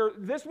character.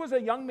 This was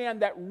a young man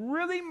that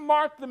really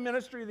marked the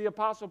ministry of the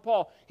Apostle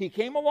Paul. He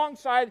came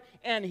alongside,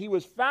 and he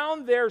was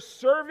found there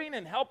serving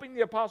and helping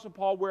the Apostle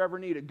Paul wherever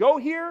needed. Go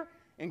here,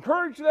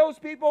 encourage those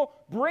people,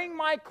 bring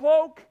my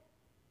cloak.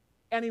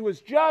 And he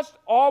was just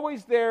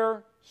always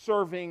there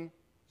serving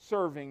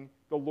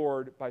the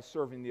Lord by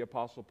serving the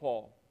Apostle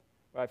Paul.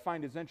 What I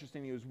find is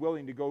interesting, he was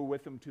willing to go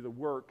with him to the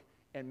work,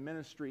 and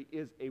ministry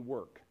is a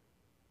work.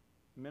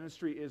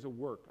 Ministry is a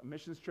work. A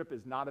missions trip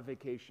is not a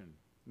vacation.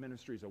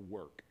 Ministry is a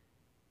work.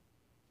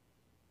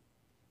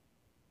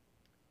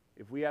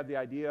 If we had the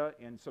idea,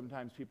 and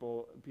sometimes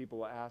people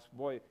ask,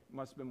 boy, it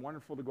must have been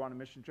wonderful to go on a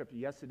mission trip.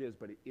 Yes, it is,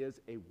 but it is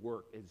a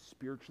work. It's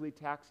spiritually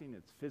taxing.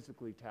 It's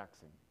physically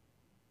taxing.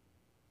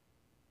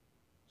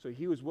 So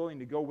he was willing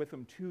to go with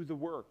them to the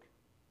work.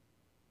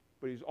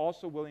 But he's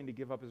also willing to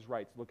give up his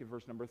rights. Look at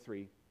verse number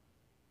 3.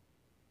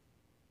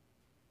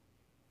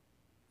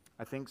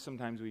 I think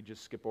sometimes we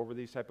just skip over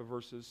these type of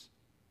verses.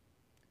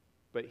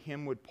 But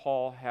him would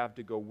Paul have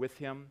to go with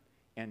him,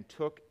 and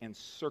took and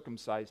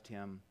circumcised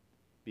him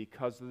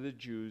because of the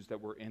Jews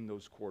that were in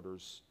those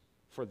quarters,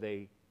 for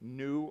they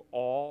knew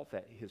all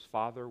that his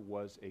father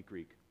was a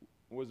Greek.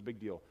 It was a big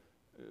deal.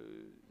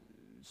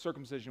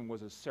 Circumcision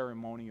was a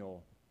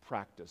ceremonial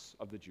practice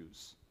of the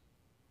Jews.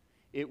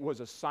 It was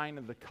a sign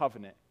of the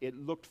covenant. It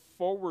looked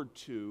forward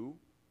to,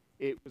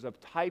 it was a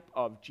type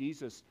of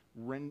Jesus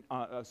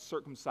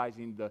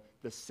circumcising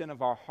the sin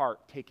of our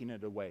heart, taking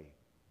it away.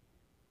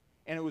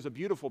 And it was a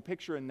beautiful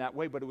picture in that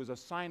way, but it was a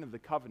sign of the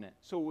covenant.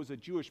 So it was a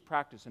Jewish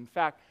practice. In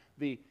fact,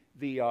 the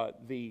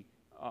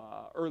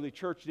early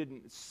church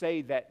didn't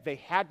say that they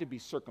had to be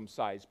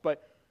circumcised,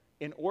 but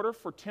in order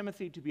for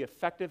Timothy to be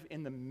effective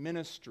in the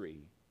ministry,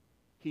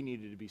 he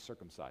needed to be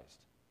circumcised.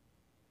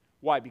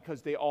 Why?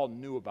 Because they all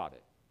knew about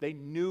it. They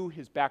knew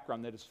his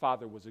background, that his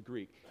father was a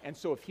Greek. And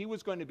so if he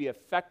was going to be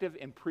effective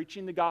in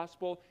preaching the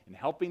gospel and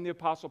helping the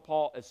Apostle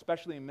Paul,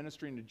 especially in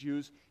ministering to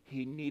Jews,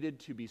 he needed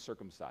to be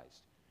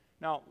circumcised.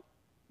 Now,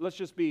 let's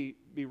just be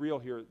real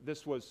here.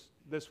 This was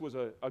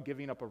a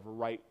giving up of a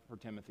right for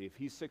Timothy. If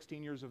he's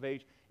 16 years of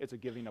age, it's a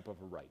giving up of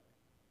a right.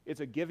 It's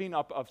a giving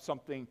up of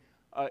something.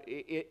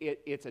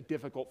 It's a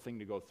difficult thing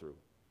to go through.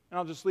 And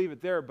I'll just leave it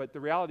there, but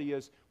the reality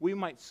is we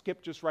might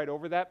skip just right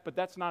over that, but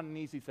that's not an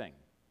easy thing.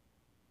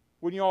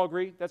 Wouldn't you all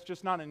agree? That's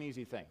just not an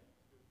easy thing.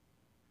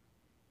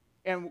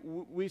 And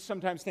we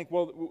sometimes think,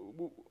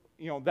 well,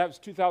 that was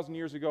 2,000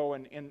 years ago,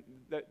 and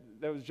that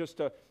was just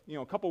a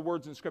couple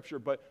words in Scripture.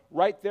 But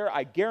right there,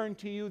 I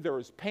guarantee you, there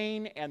was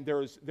pain, and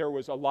there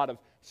was a lot of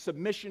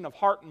submission of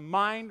heart and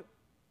mind.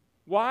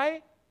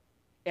 Why?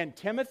 And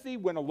Timothy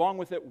went along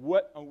with it.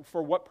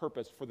 For what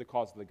purpose? For the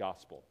cause of the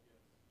gospel.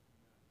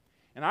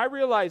 And I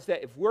realize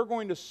that if we're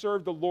going to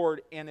serve the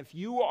Lord, and if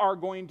you are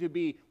going to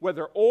be,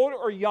 whether old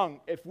or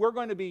young, if we're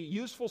going to be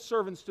useful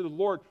servants to the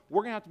Lord,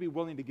 we're going to have to be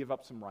willing to give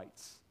up some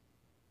rights.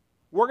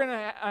 We're going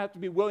to have to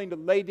be willing to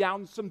lay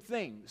down some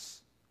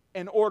things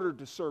in order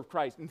to serve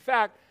Christ. In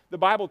fact, the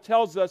Bible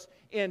tells us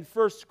in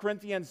 1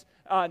 Corinthians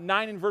 9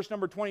 and verse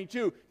number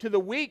 22, to the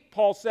weak,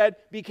 Paul said,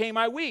 became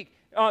I weak,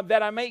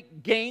 that I may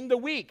gain the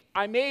weak.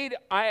 I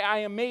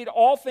am made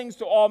all things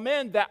to all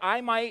men, that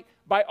I might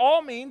by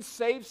all means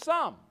save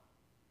some.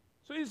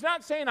 So he's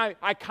not saying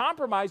I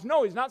compromise.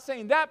 No, he's not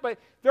saying that, but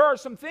there are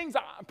some things,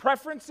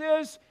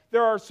 preferences,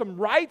 there are some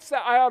rights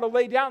that I ought to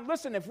lay down.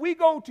 Listen, if we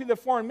go to the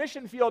foreign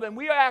mission field and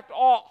we act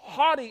all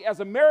haughty as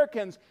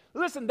Americans,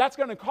 listen, that's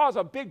going to cause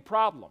a big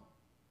problem.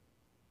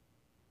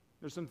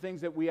 There's some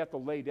things that we have to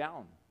lay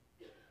down.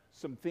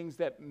 Some things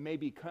that may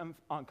be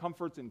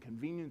comforts and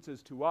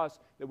conveniences to us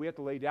that we have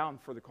to lay down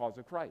for the cause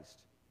of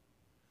Christ.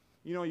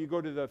 You go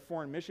to the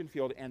foreign mission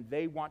field and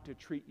they want to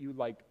treat you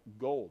like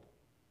gold.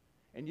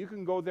 And you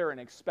can go there and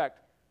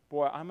expect,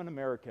 boy, I'm an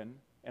American,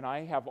 and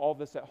I have all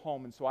this at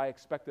home, and so I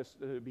expect this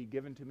to be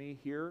given to me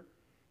here.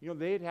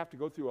 They'd have to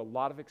go through a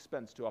lot of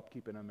expense to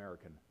upkeep an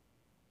American.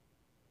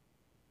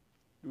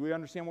 Do we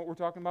understand what we're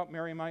talking about?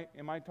 Mary,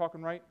 am I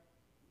talking right?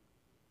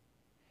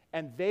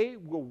 And they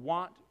will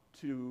want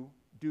to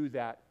do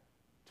that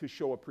to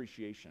show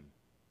appreciation.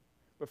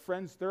 But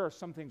friends, there are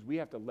some things we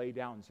have to lay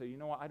down and say, you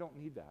know what, I don't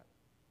need that.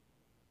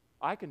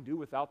 I can do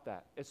without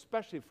that,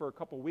 especially for a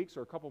couple weeks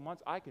or a couple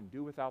months. I can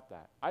do without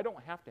that. I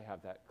don't have to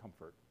have that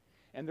comfort.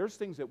 And there's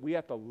things that we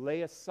have to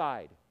lay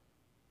aside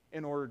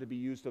in order to be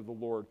used of the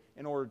Lord,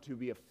 in order to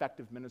be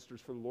effective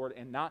ministers for the Lord,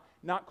 and not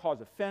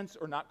cause offense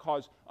or not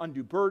cause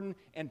undue burden.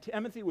 And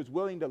Timothy was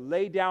willing to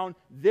lay down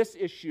this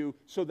issue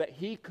so that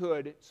he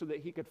could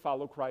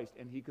follow Christ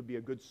and he could be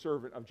a good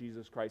servant of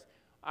Jesus Christ.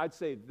 I'd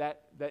say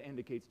that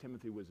indicates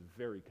Timothy was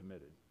very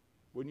committed.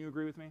 Wouldn't you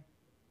agree with me?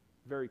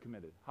 Very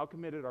committed. How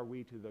committed are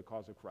we to the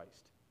cause of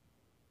Christ?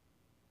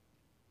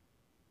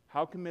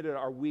 How committed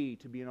are we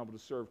to being able to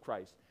serve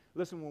Christ?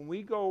 Listen, when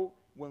we go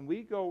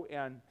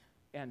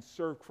and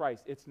serve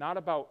Christ, it's not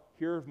about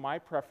here are my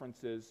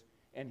preferences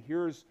and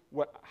here's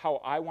how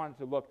I want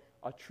it to look.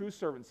 A true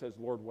servant says,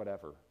 Lord,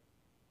 whatever.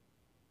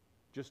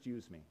 Just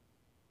use me.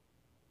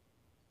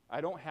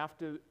 I don't have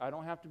to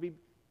be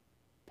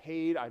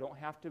paid. I don't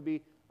have to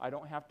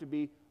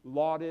be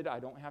lauded. I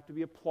don't have to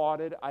be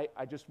applauded.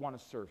 I just want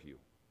to serve you.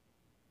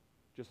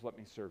 Just let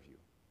me serve you.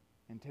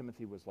 And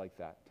Timothy was like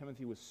that.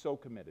 Timothy was so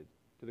committed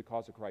to the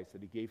cause of Christ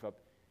that he gave up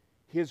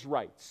his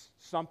rights,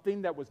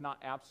 something that was not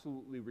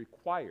absolutely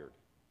required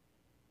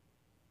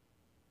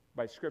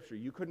by Scripture.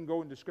 You couldn't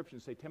go into Scripture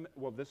and say,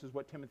 well, this is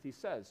what Timothy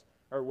says,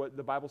 or what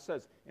the Bible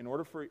says. In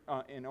order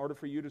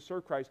for you to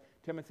serve Christ,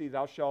 Timothy,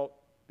 thou shalt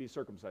be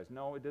circumcised.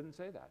 No, it didn't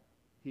say that.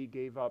 He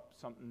gave up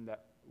something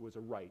that was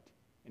a right,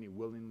 and he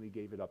willingly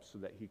gave it up so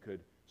that he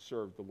could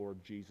serve the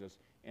Lord Jesus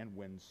and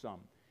win some.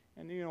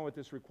 And you know what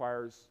this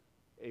requires?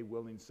 A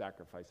willing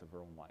sacrifice of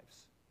our own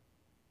lives.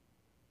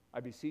 I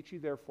beseech you,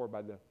 therefore,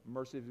 by the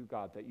mercy of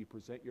God, that you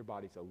present your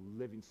bodies a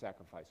living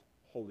sacrifice,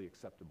 wholly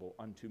acceptable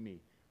unto me,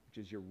 which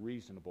is your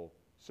reasonable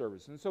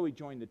service. And so he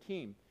joined the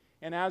team.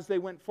 And as they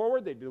went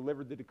forward, they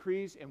delivered the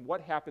decrees. And what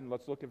happened?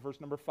 Let's look at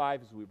verse number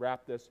 5 as we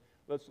wrap this.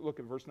 Let's look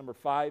at verse number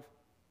 5.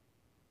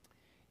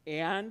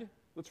 And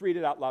let's read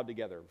it out loud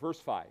together.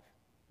 Verse 5.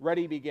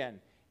 Ready,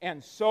 begin.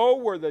 And so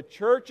were the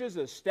churches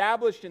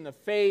established in the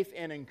faith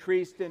and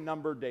increased in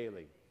number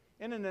daily.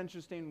 Isn't it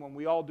interesting when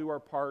we all do our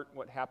part,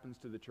 what happens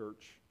to the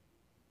church?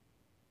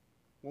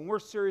 When we're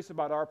serious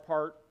about our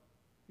part,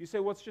 you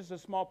say, well, it's just a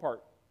small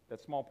part.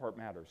 That small part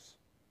matters.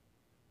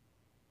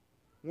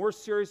 When we're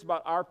serious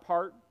about our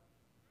part,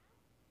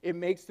 it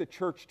makes the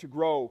church to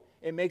grow.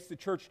 It makes the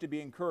church to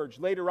be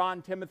encouraged. Later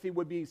on, Timothy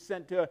would be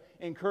sent to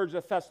encourage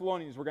the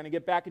Thessalonians. We're going to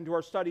get back into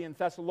our study in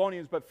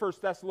Thessalonians, but 1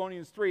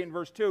 Thessalonians 3 and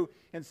verse 2,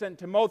 and sent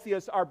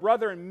Timotheus, our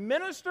brother and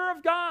minister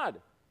of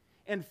God,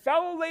 and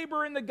fellow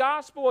laborer in the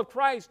gospel of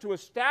Christ, to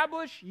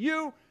establish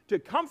you, to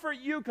comfort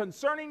you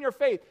concerning your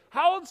faith.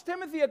 How old's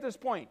Timothy at this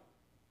point?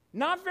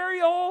 Not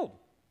very old.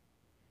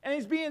 And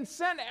he's being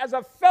sent as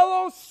a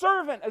fellow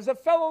servant, as a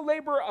fellow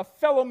laborer, a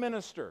fellow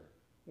minister.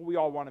 Well, we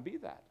all want to be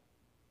that.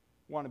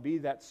 We want to be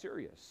that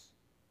serious.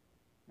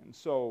 And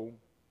so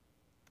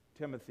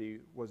Timothy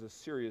was a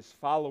serious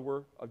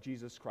follower of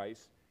Jesus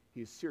Christ.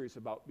 He is serious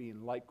about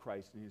being like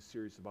Christ, and he is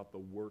serious about the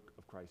work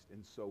of Christ,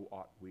 and so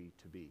ought we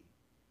to be.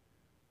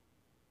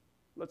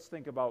 Let's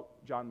think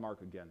about John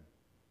Mark again.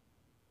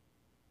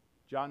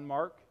 John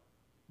Mark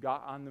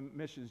got on the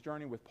missions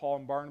journey with Paul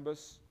and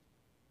Barnabas.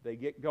 They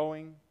get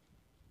going,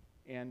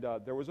 and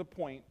there was a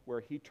point where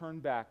he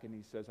turned back and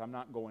he says, I'm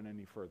not going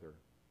any further.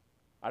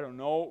 I don't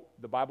know,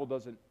 the Bible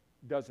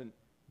doesn't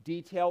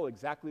detail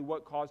exactly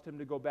what caused him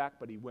to go back,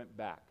 but he went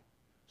back.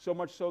 So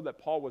much so that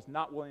Paul was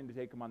not willing to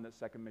take him on that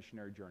second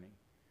missionary journey.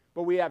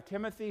 But we have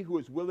Timothy, who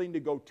is willing to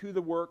go to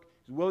the work,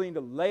 is willing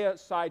to lay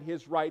aside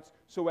his rights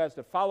so as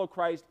to follow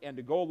Christ and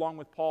to go along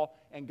with Paul,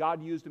 and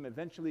God used him,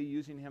 eventually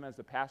using him as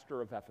the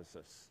pastor of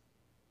Ephesus.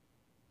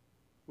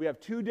 We have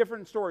two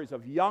different stories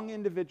of young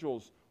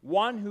individuals,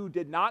 one who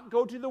did not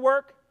go to the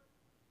work,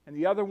 and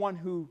the other one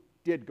who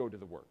did go to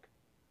the work.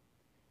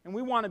 And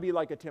we want to be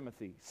like a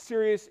Timothy,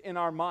 serious in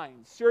our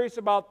minds, serious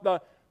about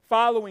the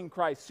following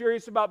Christ,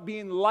 serious about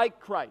being like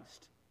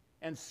Christ,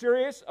 and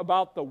serious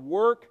about the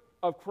work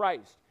of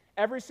Christ.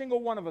 Every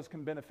single one of us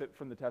can benefit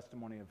from the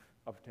testimony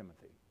of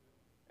Timothy.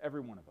 Every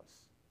one of us.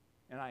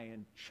 And I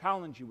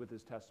challenge you with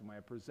his testimony.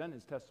 I present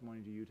his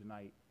testimony to you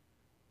tonight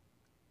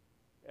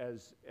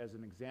as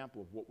an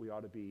example of what we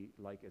ought to be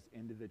like as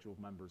individual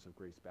members of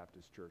Grace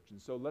Baptist Church.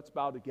 And so let's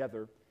bow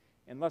together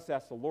and let's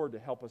ask the Lord to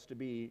help us to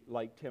be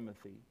like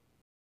Timothy.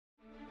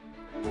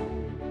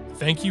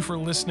 Thank you for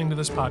listening to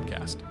this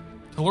podcast.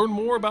 To learn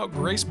more about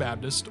Grace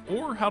Baptist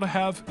or how to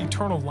have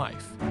eternal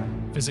life,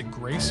 visit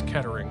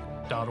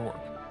gracekettering.org.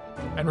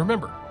 And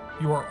remember,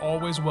 you are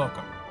always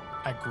welcome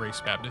at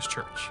Grace Baptist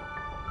Church.